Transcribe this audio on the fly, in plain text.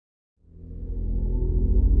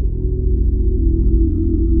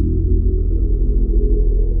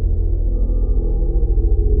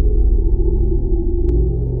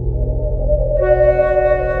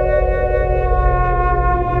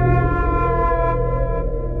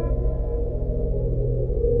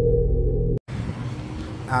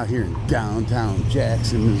out here in downtown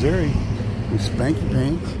Jackson, Missouri with Spanky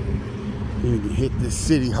Pants. Gonna hit this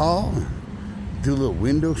city hall, do a little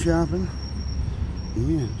window shopping.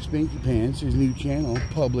 Yeah, Spanky Pants, his new channel,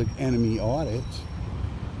 Public Enemy Audits.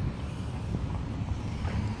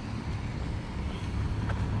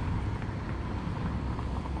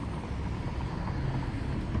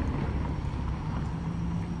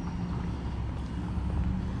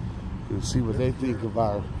 We'll see what they think of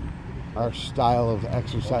our style of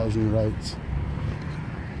exercising rights.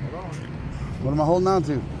 What am I holding on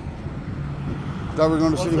to? Thought we were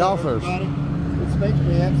going to City Hall first. It's Spanky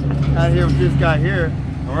Pants. Out here with this guy here.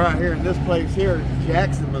 And we're out here in this place here,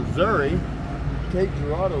 Jackson, Missouri, Cape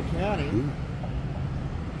Girardeau County.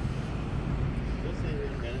 Just stay here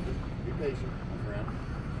a minute. Just be patient, my friend.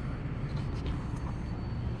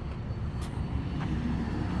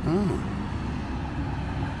 Oh.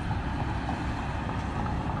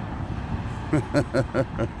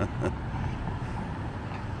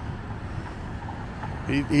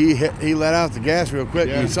 He let out the gas real quick,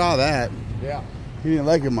 and we saw that. Yeah. He didn't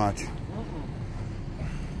like it much.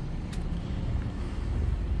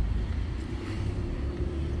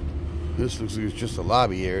 This looks like it's just a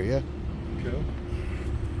lobby area. Cool.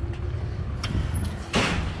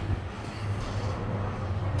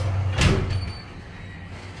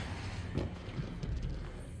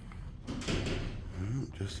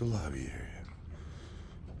 Just a lobby area.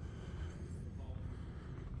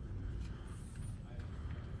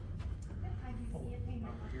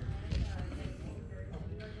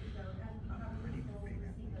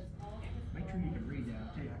 Make sure you can read that.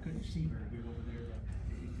 I'll tell you, I couldn't see very good over there.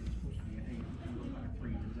 It's supposed to be an 8 by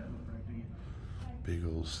 3. Does that look right to you? Big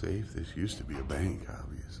old safe. This used to be a bank,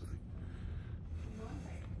 obviously.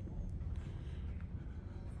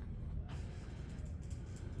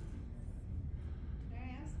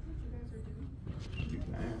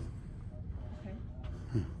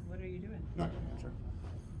 What are you doing? Not gonna answer.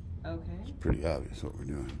 Okay. It's pretty obvious what we're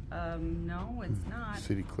doing. No, it's not.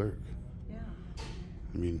 City clerk. Yeah.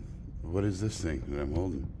 I mean, what is this thing that I'm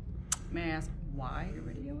holding? May I ask why you're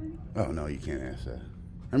videoing? Oh, no, you can't ask that.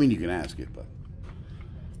 I mean, you can ask it, but...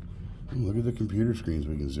 Oh, look at the computer screens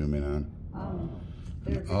we can zoom in on.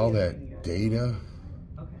 All that data.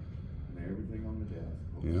 Okay. And everything on the desk.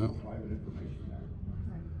 Yeah. Private information there.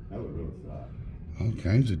 That would really suck. All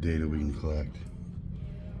kinds of data we can collect.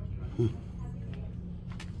 Huh.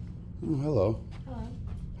 Oh, hello. Hello.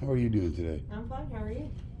 How are you doing today? I'm fine. How are you?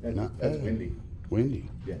 Not That's bad. Wendy. Wendy.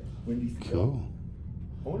 Yeah, Wendy's the Cool.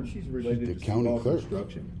 I wonder if she's related the to county Seaball clerk.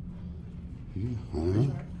 Construction. Yeah, I don't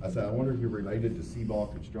know. I said, I wonder if you're related to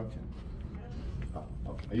Seaball Construction.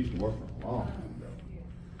 I used to work for a long time ago.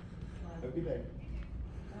 Have a good day.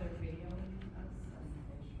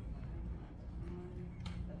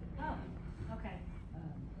 Oh, okay.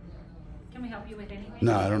 Can we help you with anything?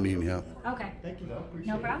 No, I don't need any help. Okay. Thank you, though. Appreciate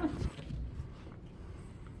No it. problem.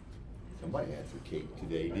 Somebody had some cake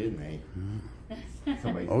today, didn't they?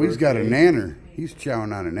 Somebody's Oh, he's got a birthday. nanner. He's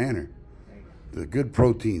chowing on a nanner. The good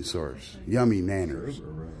protein source. Yummy nanners.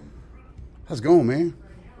 How's it going, man?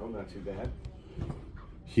 Well, not too bad.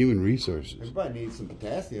 Human resources. Everybody needs some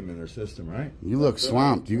potassium in their system, right? You look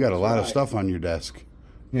swamped. You got a lot of stuff on your desk.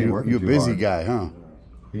 He ain't working You're a too busy hard. guy, huh?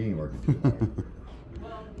 He ain't working too hard.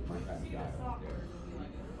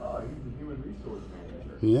 Oh, he's a human resource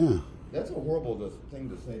manager. Yeah. That's a horrible thing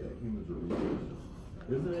to say that humans are resources.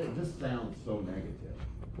 Isn't it? It just sounds so negative.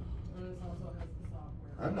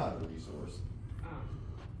 I'm not a resource.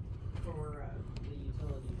 For the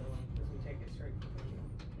utility billing, because we take it straight from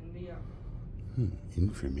India.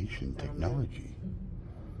 Information technology.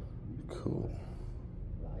 Cool.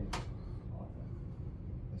 Right. Awesome.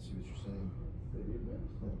 I see what you're saying.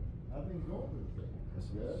 How things going with this thing?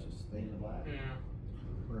 It's just staying in black. Yeah.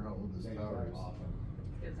 Wonder how old this tower is. Awesome.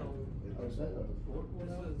 It's old. Is that on the floor? This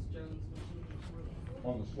was Jones' machine before that.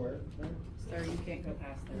 On the square thing? Sir, you can't go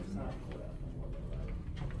past there, sir.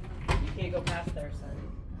 You can't go past there, sir.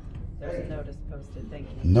 There's a notice posted, thank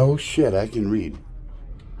you. No shit, I can read.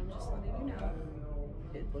 I'm just letting you know.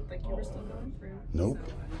 It looked like you were still going through. Nope.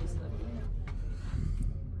 So I'm just letting you know.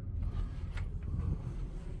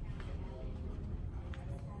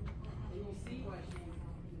 You will see why she...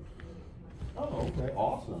 Oh, okay.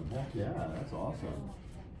 Awesome. Heck yeah. That's awesome.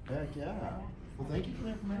 Heck yeah. Well, thank you for the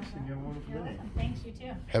information. You have a wonderful You're day. welcome. Thanks, you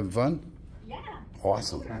too. Having fun? Yeah.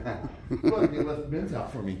 Awesome. Look, they left the bins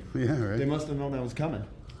out for me. Yeah, They right. must have known that was coming.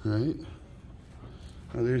 Right.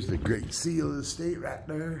 Oh, there's the great seal of the state right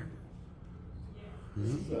there.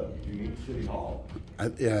 This is a unique city hall.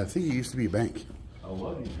 Yeah, I think it used to be a bank. I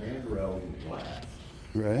love these handrails and glass.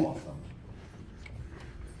 Right. Awesome.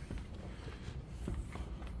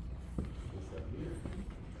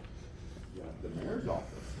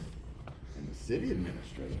 city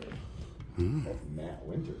administrator. That's Matt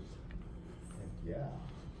Winters. Heck yeah.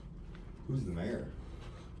 Who's the mayor?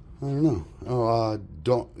 I don't know. Oh,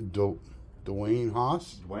 Dwayne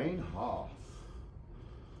Haas? Dwayne Haas.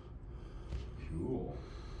 Cool.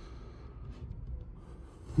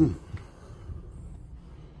 I'll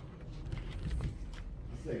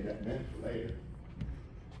save that minute for later.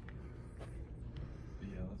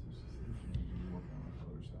 Yeah, that's what she said. She needs to be working on the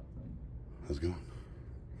Photoshop thing. How's it going?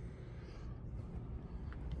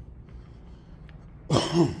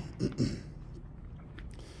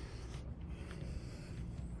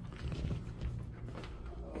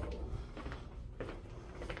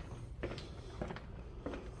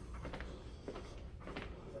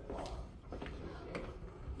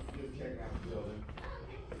 Just checking out the building.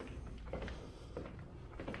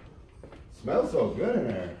 Smells so good in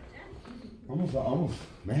there. Almost,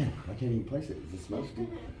 man, I can't even place it. It smells good.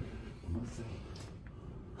 I must say.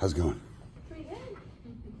 How's it going? Pretty good.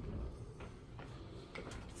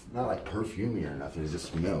 It's not like perfumey or nothing. It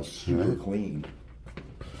just smells super Right. clean.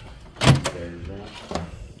 There's that.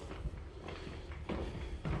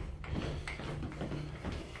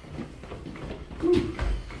 Whew.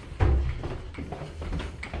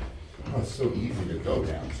 Oh, it's so easy to go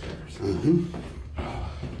downstairs. Mm-hmm.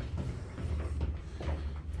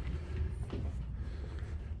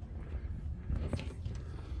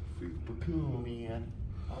 Super cool, man.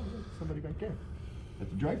 Oh, look, somebody back there at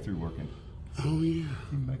the drive-thru working. Oh, yeah.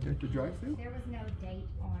 You back there at the drive-thru? There was no date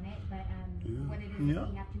on it, but what it is, Yeah.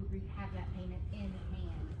 you have to have that payment in hand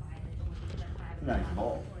by the 25th. Nice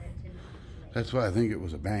ball. For it to not be late. That's why I think it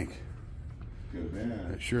was a bank. Could have been.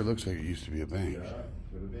 It sure looks like it used to be a bank. Yeah,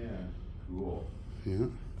 could have been. Cool. Yeah.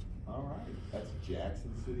 All right. That's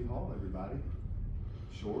Jackson City Hall, everybody.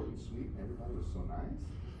 Short and sweet, and everybody was so nice.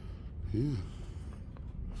 Yeah.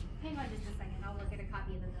 Hang on just a second. I'll look at a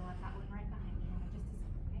copy of the bill. I've got one right behind me. Hang on just a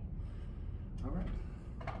second, okay? All right.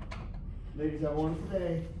 Ladies, have a wonderful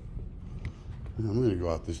day. I'm going to go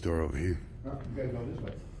out this door over here. Oh, you gotta go this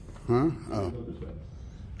way. Huh? You Oh, gotta go this way.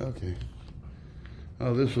 okay.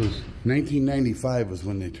 Oh, this was 1995 was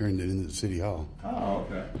when they turned it into the city hall. Oh,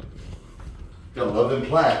 okay. Gotta love them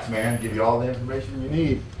plaques, man. Give you all the information you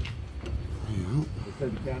need. Yeah. It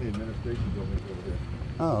said the county administration building over there.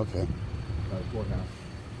 Oh, okay. Courthouse.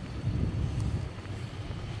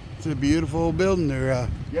 It's a beautiful building there.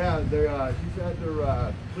 Yeah, they're. She said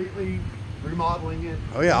they're completely remodeling it.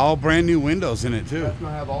 Oh, yeah, all brand new windows in it, too. That's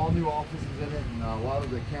gonna have all new offices in it, and a lot of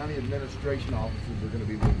the county administration offices are gonna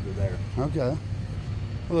be moved to there. Okay.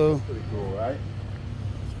 Hello. Pretty cool, right?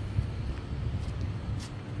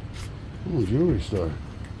 Oh, jewelry store.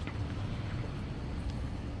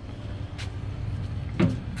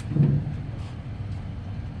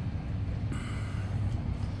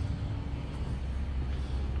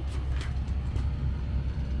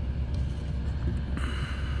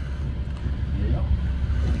 Yep.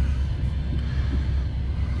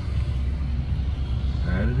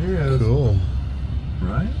 That it is. Cool.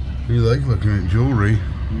 Right? You like looking at jewelry.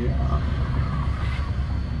 Yeah.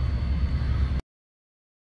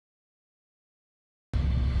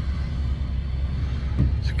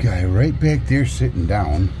 There's a guy right back there sitting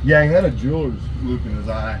down. Yeah, he had a jeweler's loop in his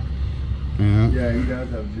eye. Yeah. Yeah, he does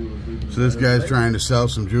have a jeweler's loop in his So this eye. guy's trying to sell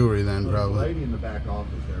some jewelry then, There's a probably. lady in the back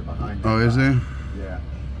office there behind Oh, that is guy. there?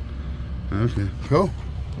 Yeah. Okay. Cool.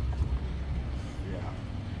 Yeah.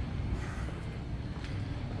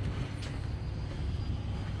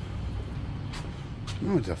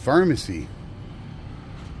 Oh, it's a pharmacy.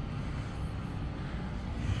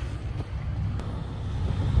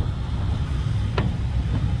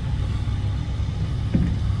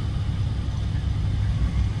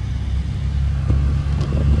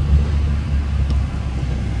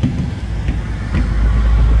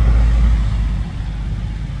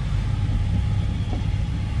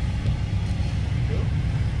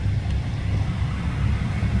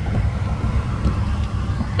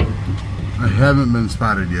 I haven't been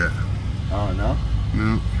spotted yet. Oh, no?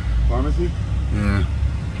 No. Pharmacy? Yeah.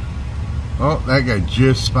 Oh, that guy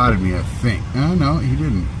just spotted me, I think. Oh, no, he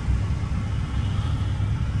didn't.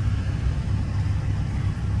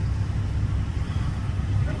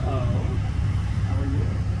 Hello. How are you?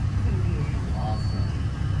 Awesome.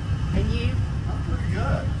 And you? I'm pretty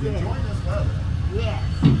good. Enjoying this weather. Yes.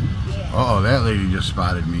 Yes. Uh-oh, that lady just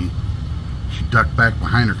spotted me. She ducked back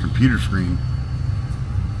behind her computer screen.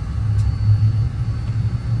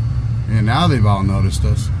 And now they've all noticed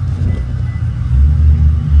us.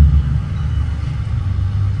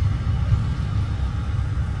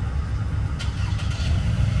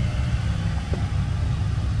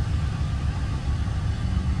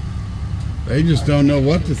 They just don't know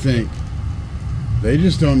what to think. They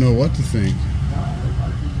just don't know what to think.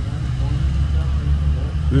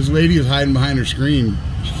 This lady is hiding behind her screen.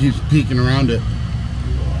 She keeps peeking around it.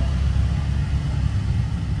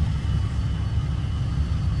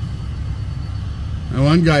 And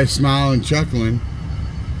one guy's smiling, chuckling.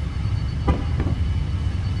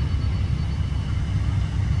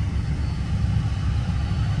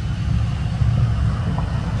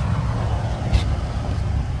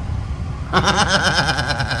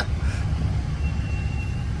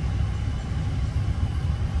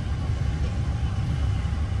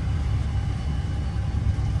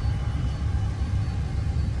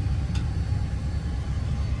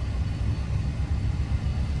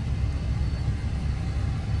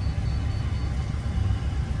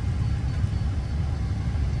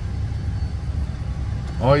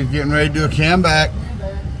 Oh, he's getting ready to do a cam back.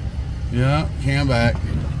 Yeah, cam back.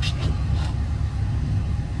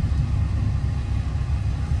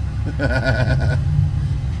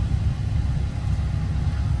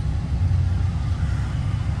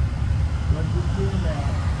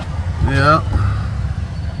 Yeah.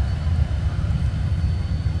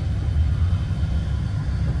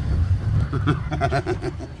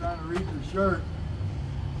 Trying to read your shirt,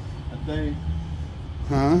 I think.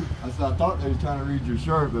 Huh? I thought they was trying to read your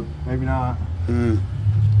shirt, but maybe not. Any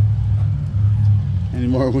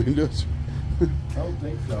more windows? I don't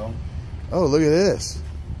think so. Oh, look at this.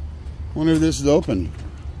 Wonder if this is open.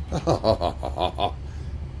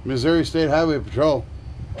 Missouri State Highway Patrol.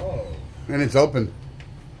 Oh. And it's open.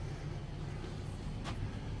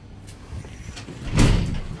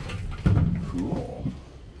 Cool.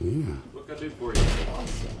 Yeah. What can I do for you?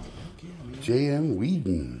 Awesome. J.M.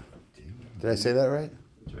 Whedon. Did I say that right?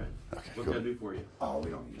 That's right. Okay, What cool. can I do for you? Oh, we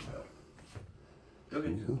don't need help.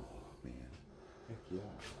 Okay. Cool. Man. Heck yeah.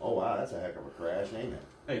 Oh, wow, that's a heck of a crash, ain't it?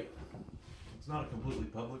 Hey, it's not a completely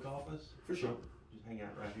public office. For sure. Just hang out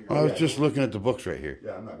right here. I was just looking at the books right here.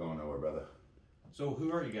 Yeah, I'm not going nowhere, brother. So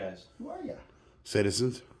who are you guys? Who are you?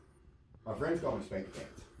 Citizens. My friends call me Spanky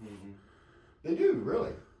Pants. Mm-hmm. They do,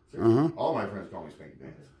 really. Seriously. Uh-huh. All my friends call me Spanky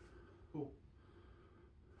Pants. Cool.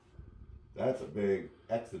 That's a big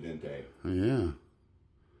accidente. Yeah.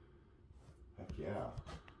 Heck yeah.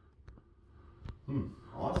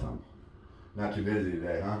 Awesome. Not too busy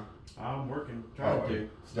today, huh? I'm working, trying to.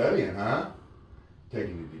 Studying, huh?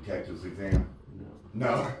 Taking the detective's exam?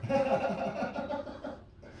 No.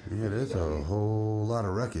 Yeah, there's a whole lot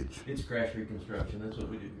of wreckage. It's crash reconstruction. That's what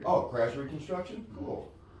we do here. Oh, crash reconstruction?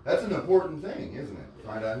 Cool. That's an important thing, isn't it?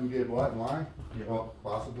 Find out who did what and why? Yeah. Well,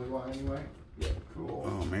 possibly why anyway? Yeah. Cool.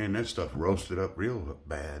 Oh man, that stuff roasted up real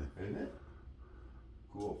bad. Isn't it?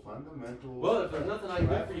 Cool. Fundamentals. Well, if there's nothing I can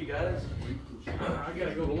do for you guys, I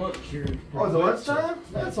gotta go to lunch here. Oh, is it lunchtime?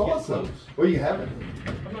 That's awesome. What are you having?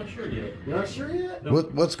 I'm not sure yet. You're not sure yet?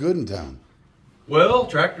 What's good in town? Well,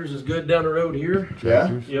 tractors is good down the road here.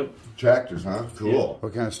 Tractors? Yep. Tractors, huh? Cool.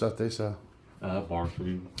 What kind of stuff they sell? Bar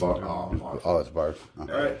food. Oh, it's bars. Oh. All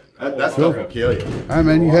right. That stuff will kill you. All right,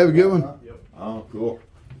 man. You have a good one. Yep. Oh, cool.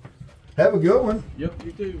 Have a good one. Yep,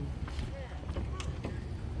 you too.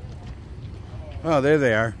 Oh, there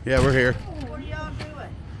they are. Yeah, we're here. What are y'all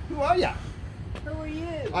doing? Who are ya? Who are you?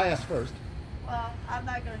 I asked first. Well, I'm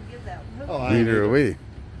not going to give that one. Who, Oh, Neither are we.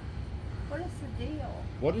 what is the deal?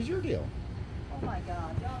 What is your deal? Oh my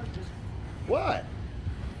God, y'all are just. What?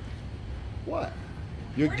 What?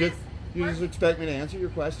 You We're just just- you we're- just expect me to answer your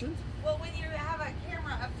questions? Well, when you have a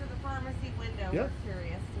camera up to the pharmacy window, Yeah. we're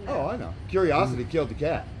curious. to Oh, know. I know. Curiosity killed the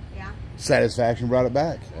cat. Yeah. Satisfaction brought it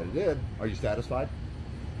back. Well, it did. Are you satisfied?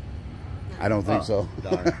 I don't think Oh, so.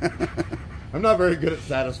 darn. I'm not very good at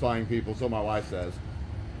satisfying people, so my wife says.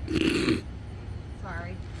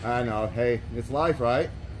 Sorry. I know. Hey, it's life, right?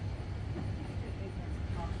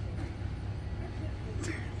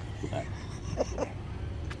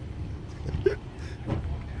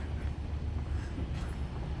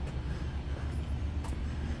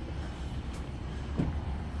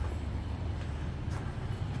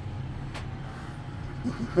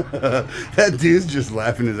 That dude's just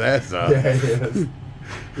laughing his ass off. Yeah, he is.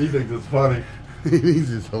 He thinks it's funny. He's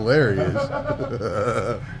just hilarious.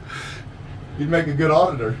 He'd make a good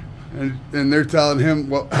auditor. And they're telling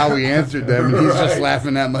him how he answered them, and he's just Right.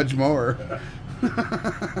 laughing that much more.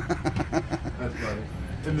 That's funny.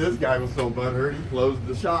 And this guy was so butthurt, he closed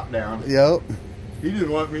the shop down. Yep. He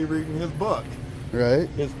didn't want me reading his book, Right?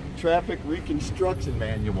 his traffic reconstruction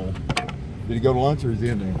manual. Did he go to lunch or is he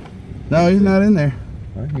in there? No, he's not in there.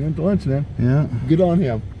 All right, he went to lunch then. Yeah. Good on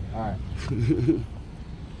him. All right.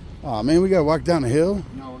 Oh man, we gotta walk down the hill.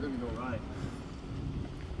 No, we're gonna go right.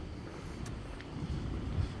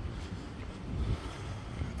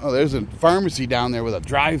 Oh, there's a pharmacy down there with a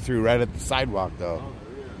drive-through right at the sidewalk, though.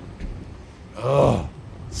 Oh,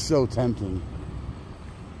 so tempting.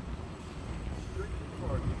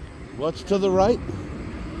 What's to the right?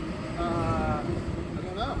 I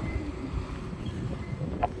don't know.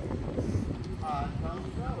 I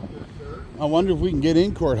don't know, good sir. I wonder if we can get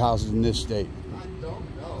in courthouses in this state. I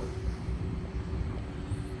don't know.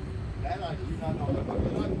 That I do not know. But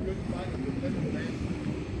you know, I couldn't find a good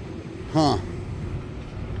thing. Huh.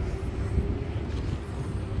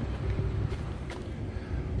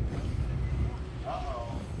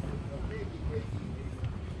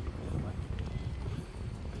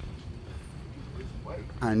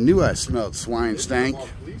 I knew I smelled swine stank.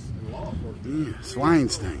 Yeah, swine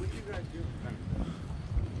stank.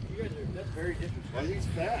 That's very different. Well, he's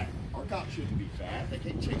fat. Our cops shouldn't be fat. They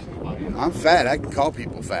can't chase anybody. I'm fat. I can call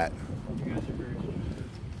people fat.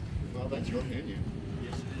 Well, that's your opinion.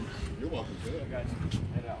 Yes, it is. You're welcome to it. Guys,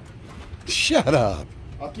 head out. Shut up.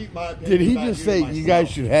 I'll keep my opinion. Did he about just say to you guys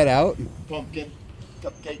myself. should head out? Pumpkin,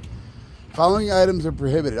 cupcake. Following items are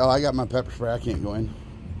prohibited. Oh, I got my pepper spray. I can't go in.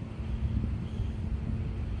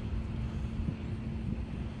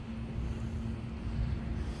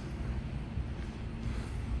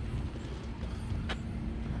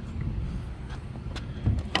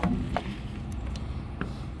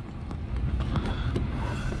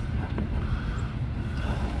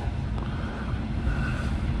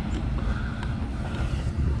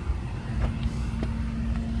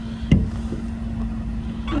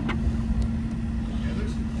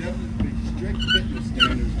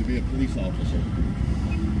 Police officer.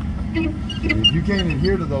 If you can't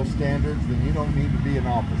adhere to those standards, then you don't need to be an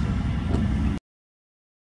officer.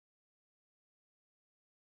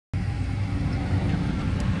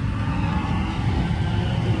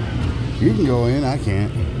 You can go in. I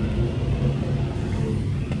can't.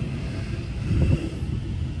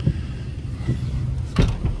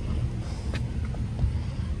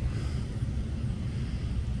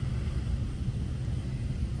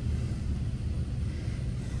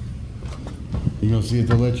 You gonna see if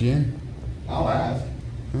they'll let you in? I'll ask.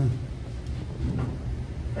 Huh.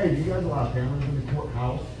 Hey, do you guys allow cameras in the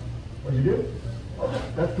courthouse? Oh, you do? Okay,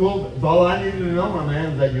 that's cool. That's all I needed to know, my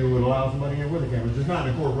man, is that you would allow somebody in with a camera. Just not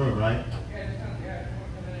in a courtroom, right?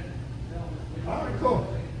 All right, cool.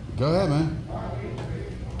 Go ahead, man.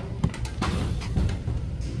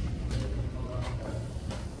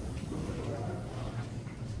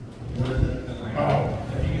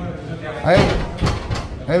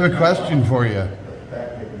 I have a question for you.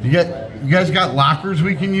 You guys got lockers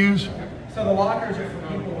we can use? So the lockers are for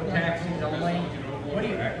people with taxis only. What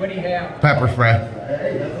do you have? Pepper spray.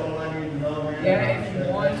 Hey, that's all I need to know, man. Yeah, if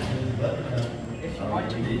you want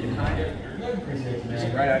to, you can kind of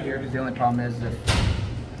just right out here. Because the only problem is if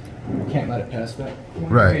you can't let it pass that.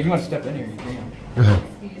 Right. If you want to step in here, you can. Go ahead.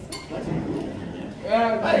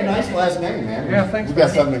 Hey, nice last name, man. Yeah, thanks. We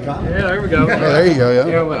got something in common. Yeah, there we go. Oh, there you go, yeah.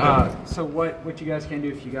 Yeah, well, so what you guys can do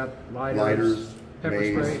if you got lighters, pepper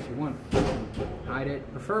mace. spray, if you want, hide it.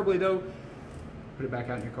 Preferably though, put it back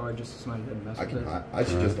out in your car just so somebody doesn't mess with it. I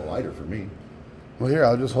suggest a lighter for me. Well, here,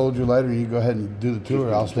 I'll just hold you lighter. You go ahead and do the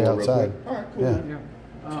tour. I'll stay outside. All right, cool. Yeah. Yeah.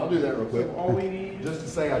 I'll do that real quick. So all we need Just to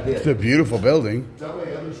say I did. It's a beautiful building. That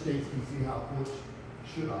way other states can see how courts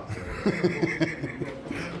should operate.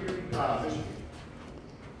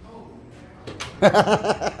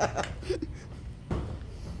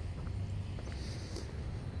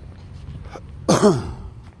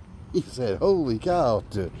 He said, holy cow,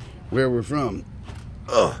 to where we're from.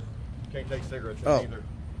 Ugh. Can't take cigarettes Oh. either.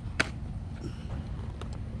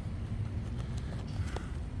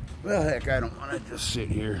 Well, heck, I don't want to just sit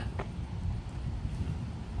here.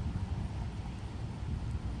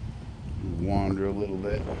 Wander a little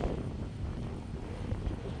bit.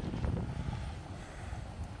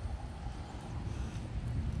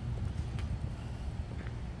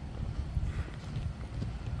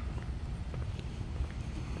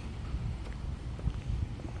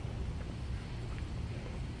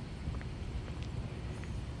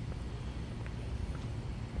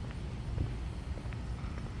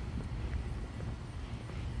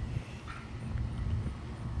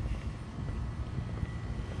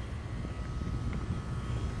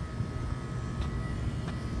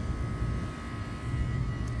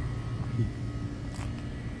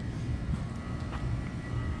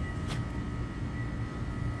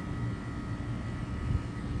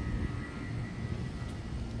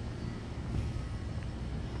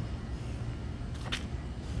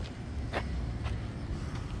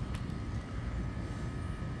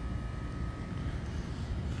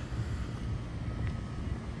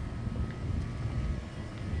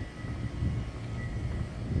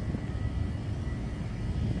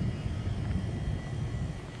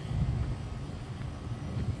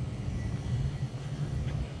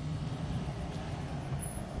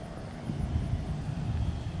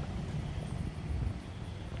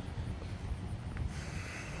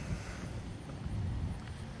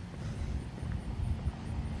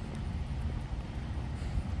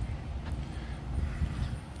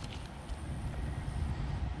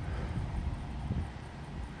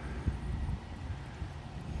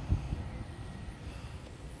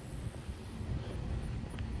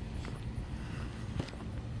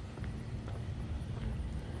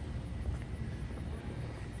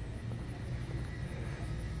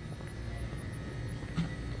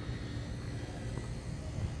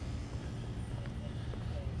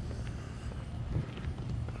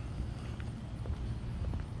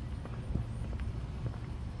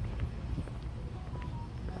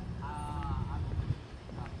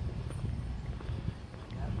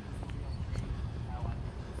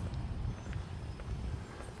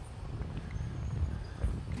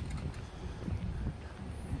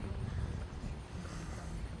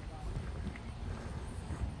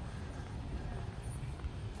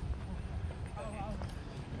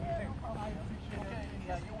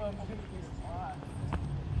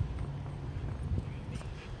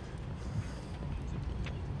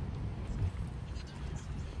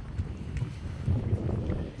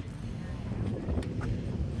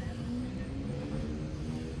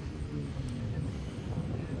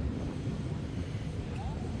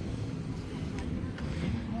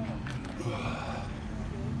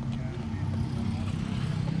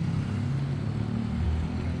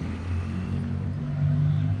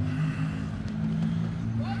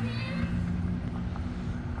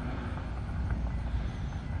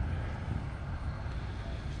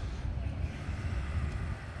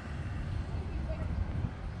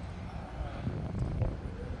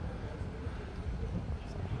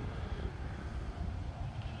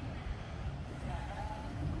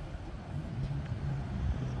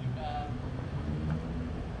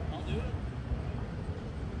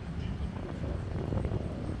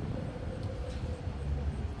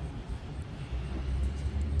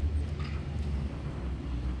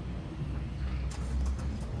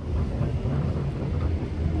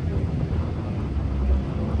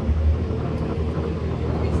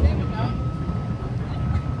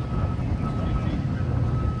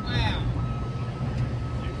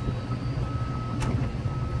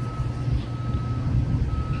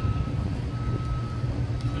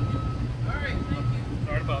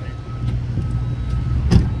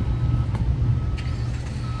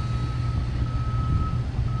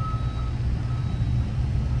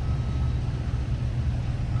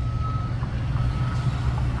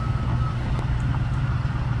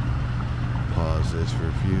 this for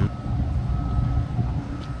a few.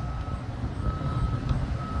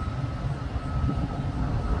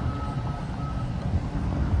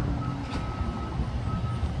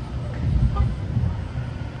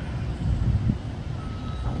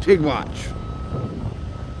 Pig watch.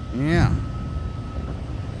 Yeah.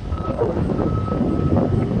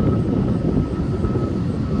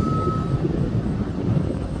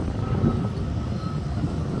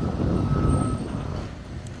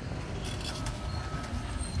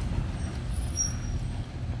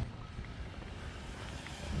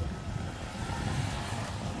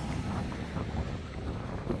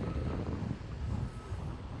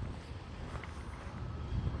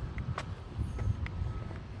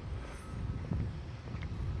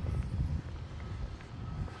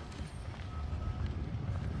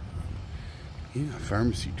 Yeah,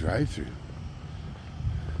 pharmacy drive-through.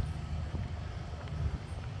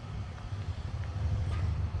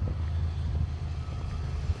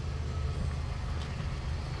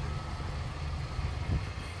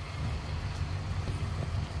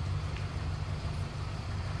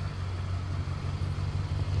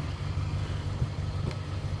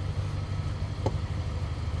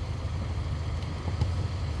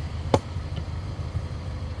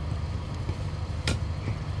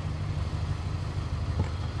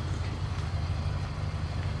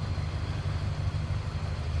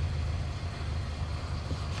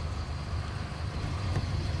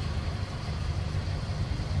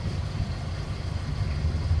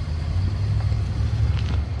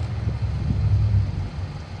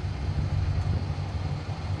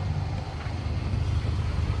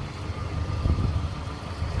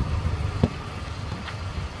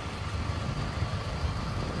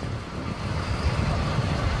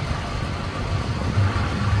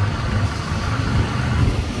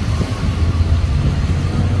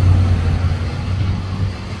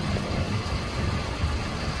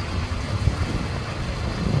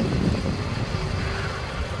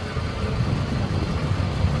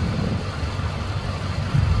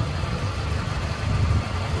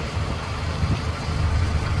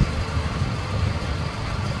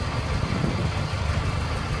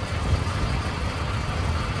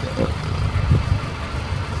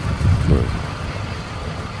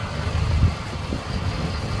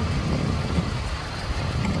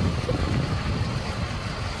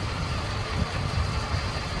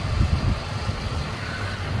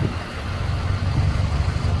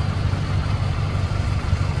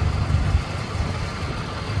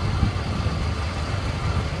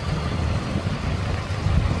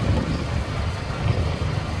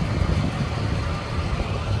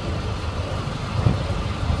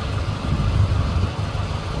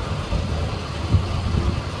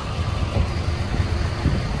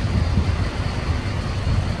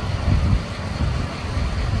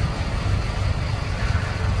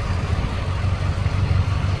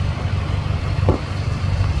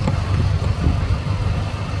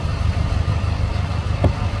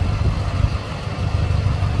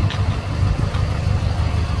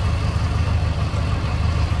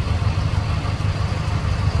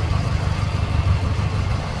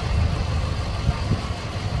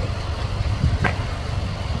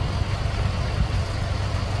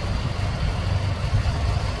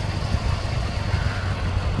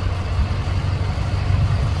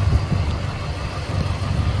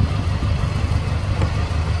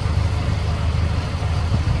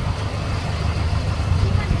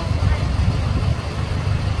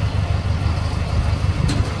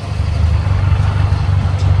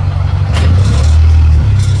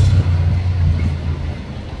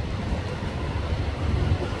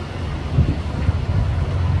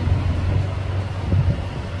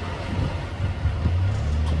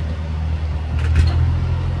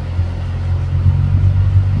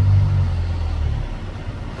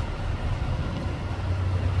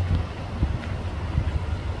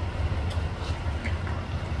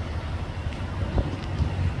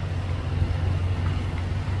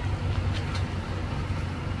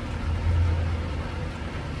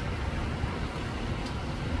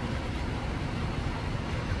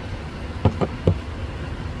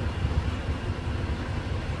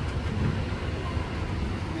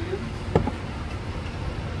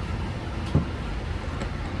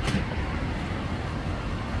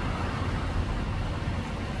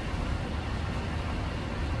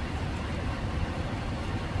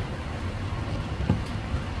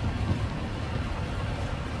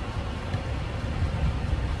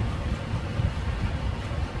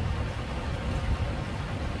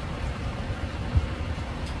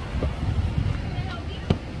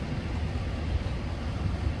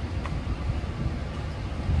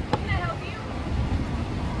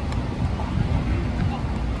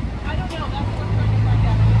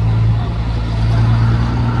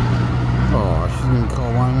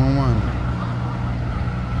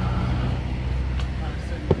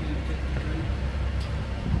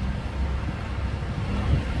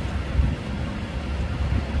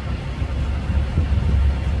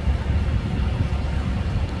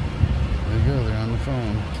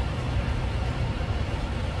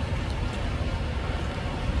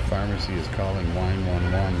 pharmacy is calling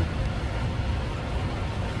 911.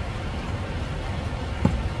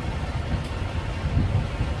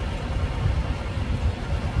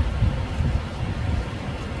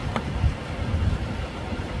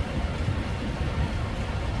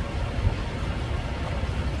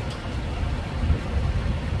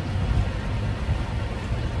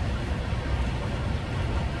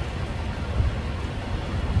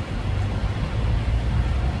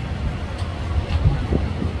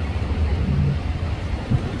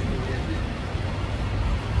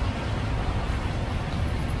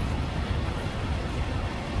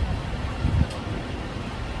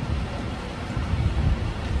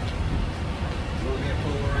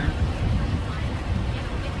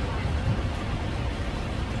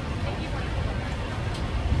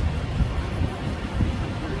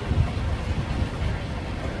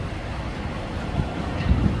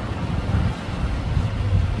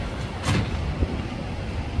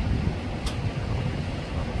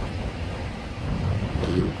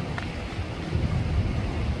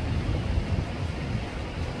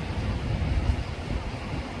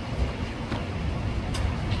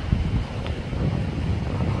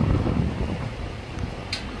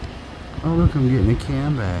 Oh look, I'm getting a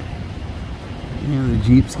cam back. Yeah, the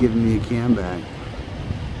Jeep's giving me a cam back.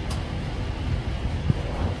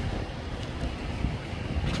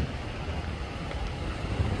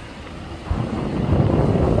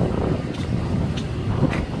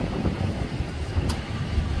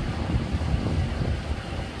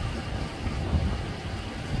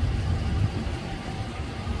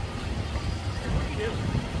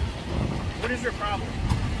 What is your problem?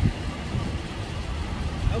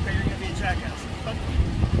 Okay, you're gonna be a jackass.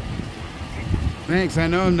 Thanks, I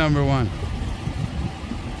know I'm number one.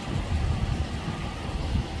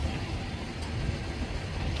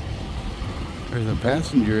 There's a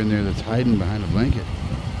passenger in there that's hiding behind a blanket.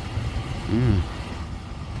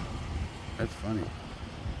 That's funny.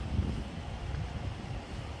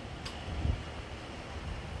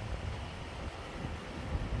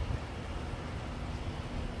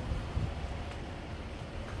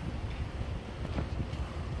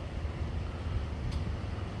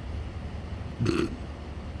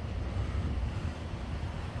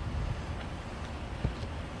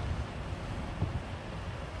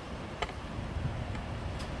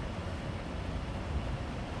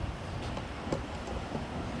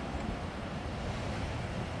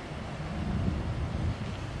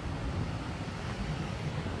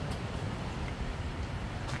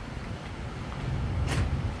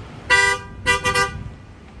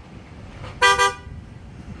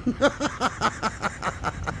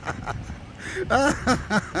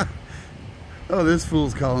 Oh, this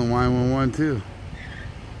fool's calling 911 too.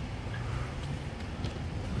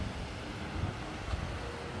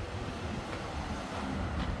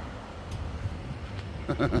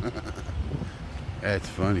 That's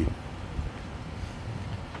funny.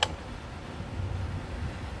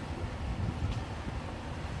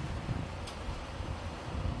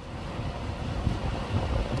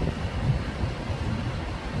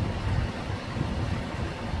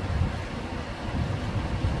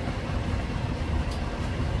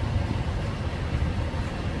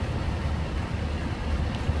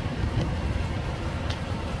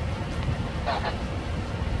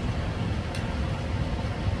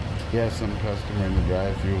 Yeah, some customer in the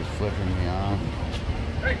drive-thru was flipping me off,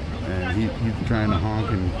 and he's trying to honk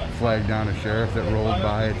and flag down a sheriff that rolled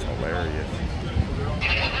by. It's hilarious.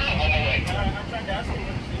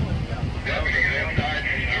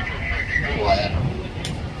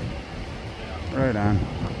 Right on.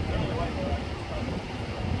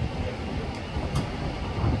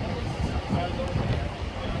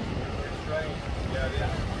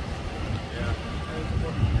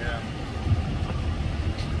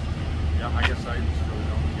 Yeah, I guess I just really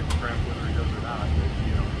don't give a crap whether he does or not, but,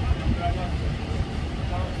 you know.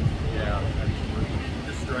 Yeah, that's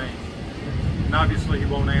just strange. And obviously he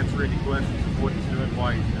won't answer any questions of what he's doing,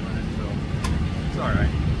 why he's doing it, so it's all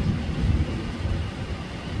right.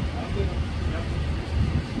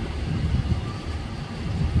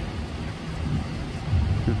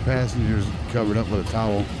 The passenger's covered up with a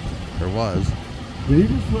towel, or was. Did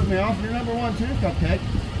he just flip me off? You're number one too, Cupcake.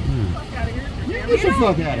 Fuck out of here. You get the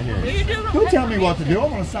fuck out of here. You do Don't tell me what to do.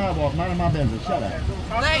 I'm on a sidewalk, minding my business. Shut up.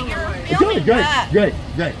 But you're Good, filming great, up.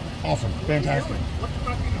 great, awesome, fantastic.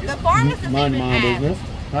 The pharmacist Mind even my own asked. business.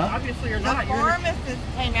 Huh? Obviously you're The not. You're pharmacist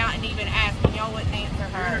came out and even asked, and y'all wouldn't answer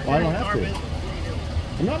her. Well, I don't have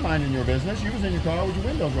to. I'm not minding your business. You was in your car with your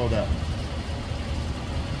windows rolled up.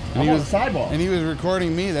 I'm on the sidewalk. And he was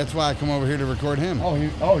recording me. That's why I come over here to record him. Oh,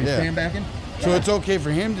 he's Yeah. stand backing? So it's okay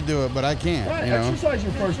for him to do it, but I can't. Right, You know. exercise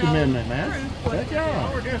your First Amendment, man. Heck yeah.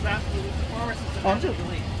 All we're doing is asking the pharmacist I'm just, to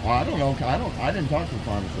leave. well, I don't know. I didn't talk to the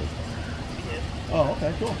pharmacist. Oh,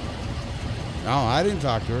 okay, cool. No, I didn't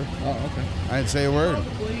talk to her. Oh, okay. I didn't say a word.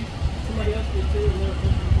 Probably somebody else did too.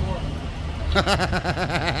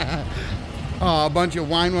 And Oh, a bunch of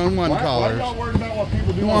 911 Why callers. y'all worried about what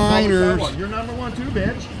people do on Whiners. public sidewalk? You're number one too,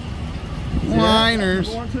 bitch. Whiners.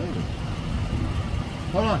 Yeah, number one too.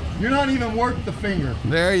 Hold on. You're not even worth the finger.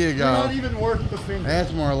 There you You're go. not even worth the finger.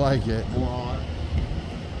 That's more like it. What?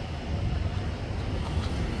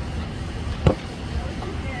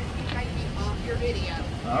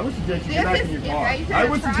 I would suggest you get back in your car. I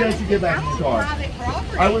would suggest you get back in your car.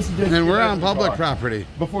 I would suggest. And you we're get back on in your public car property.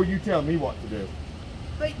 before you tell me what to do.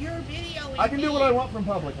 But you're videoing I can do what I want from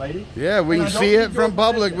public, lady. Yeah, we And can I don't see need it your from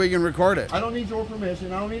public. permission. We can record it. I don't need your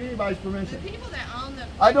permission. I don't need anybody's The permission. people that own the.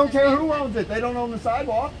 I don't care who owns it. They don't own the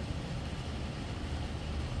sidewalk.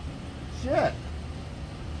 Shit.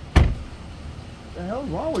 The hell's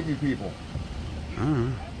wrong with you people?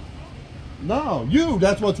 No, you.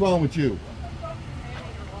 That's what's wrong with you.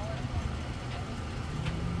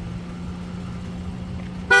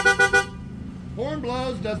 Horn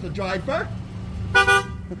blows. Does the driver?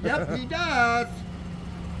 Yep, he does.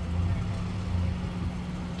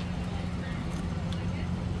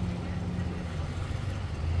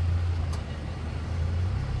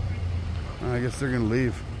 I guess they're gonna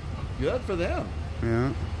leave. Good for them.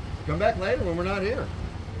 Yeah. Come back later when we're not here.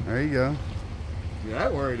 There you go. You're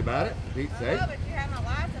not worried about it. Pete's sake. But you have my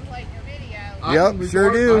license plate in your video. I Yep, can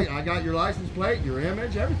sure record- do. I got your license plate, your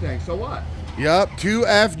image, everything. So what? Yep.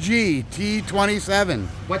 2FG T27.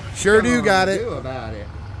 What Sure you do gonna got it. do about it?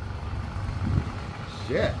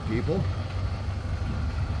 Shit, people.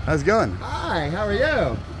 How's it going? Hi, how are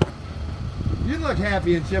you? You look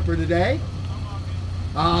happy and chipper today.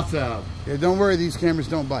 Awesome. Yeah, don't worry, these cameras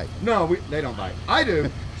don't bite. No, they don't bite. I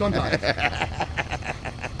do sometimes.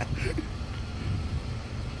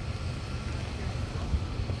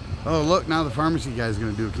 Oh, look, now the pharmacy guy's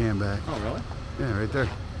gonna do a cam back. Oh, really? Yeah, right there.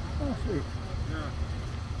 Oh, sweet.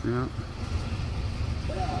 Yeah.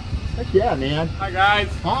 Heck yeah, man. Hi guys,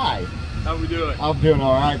 Hi. how we doing? I'm doing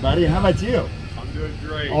all right, buddy. How about you? I'm doing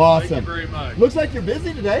great. Awesome. Thank you very much. Looks like you're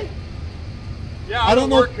busy today. Yeah, I I don't don't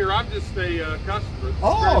know- work here. I'm just a customer. It's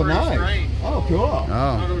Oh, very, very nice. strange. Oh, cool. I don't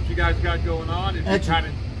Oh. know what you guys got going on. It'd be Ex- kind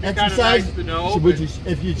of Exercise. nice to know. Would but you,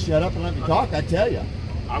 if you'd shut up and let me talk, I'd tell you.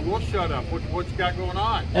 I will shut up. What you got going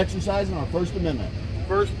on? Exercising our First Amendment.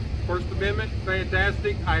 First Amendment,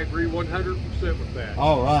 fantastic. I agree 100% with that.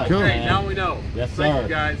 All right. Cool. Okay, man. now we know. Yes, Thank sir. you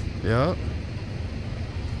guys. Yep.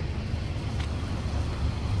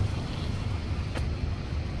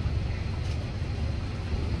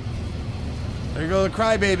 There you go, the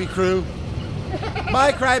crybaby crew.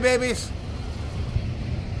 Bye, crybabies.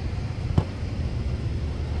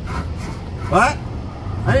 What?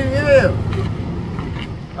 I didn't hear you.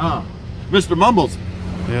 Oh, Mr. Mumbles.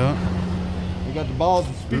 Yeah. You got the balls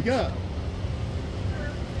to speak up.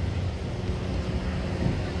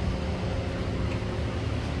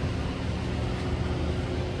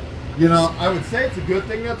 You know, I would say it's a good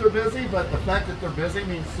thing that they're busy, but the fact that they're busy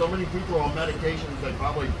means so many people are on medications they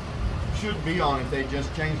probably shouldn't be on if they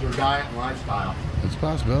just change their diet and lifestyle. It's a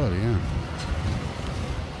possibility, yeah.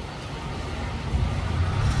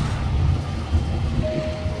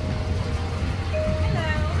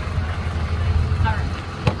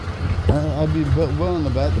 I'd be willing to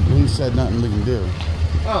bet the police said nothing we can do.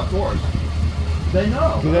 Oh, of course. They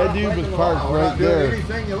know. See, that dude was parked We're not right doing there.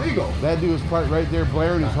 anything illegal. That dude was parked right there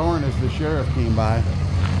blaring his horn as the sheriff came by.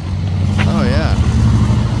 Oh, yeah.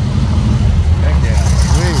 Heck yeah.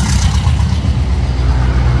 Sweet.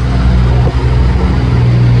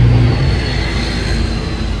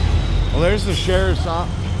 Well, there's the sheriff's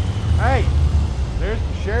office. Hey, there's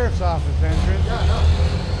the sheriff's office entrance. Yeah, I know.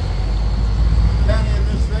 County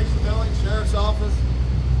Administration Building, Sheriff's Office,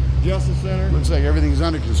 Justice Center. Looks like everything's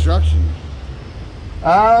under construction.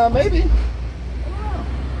 Maybe.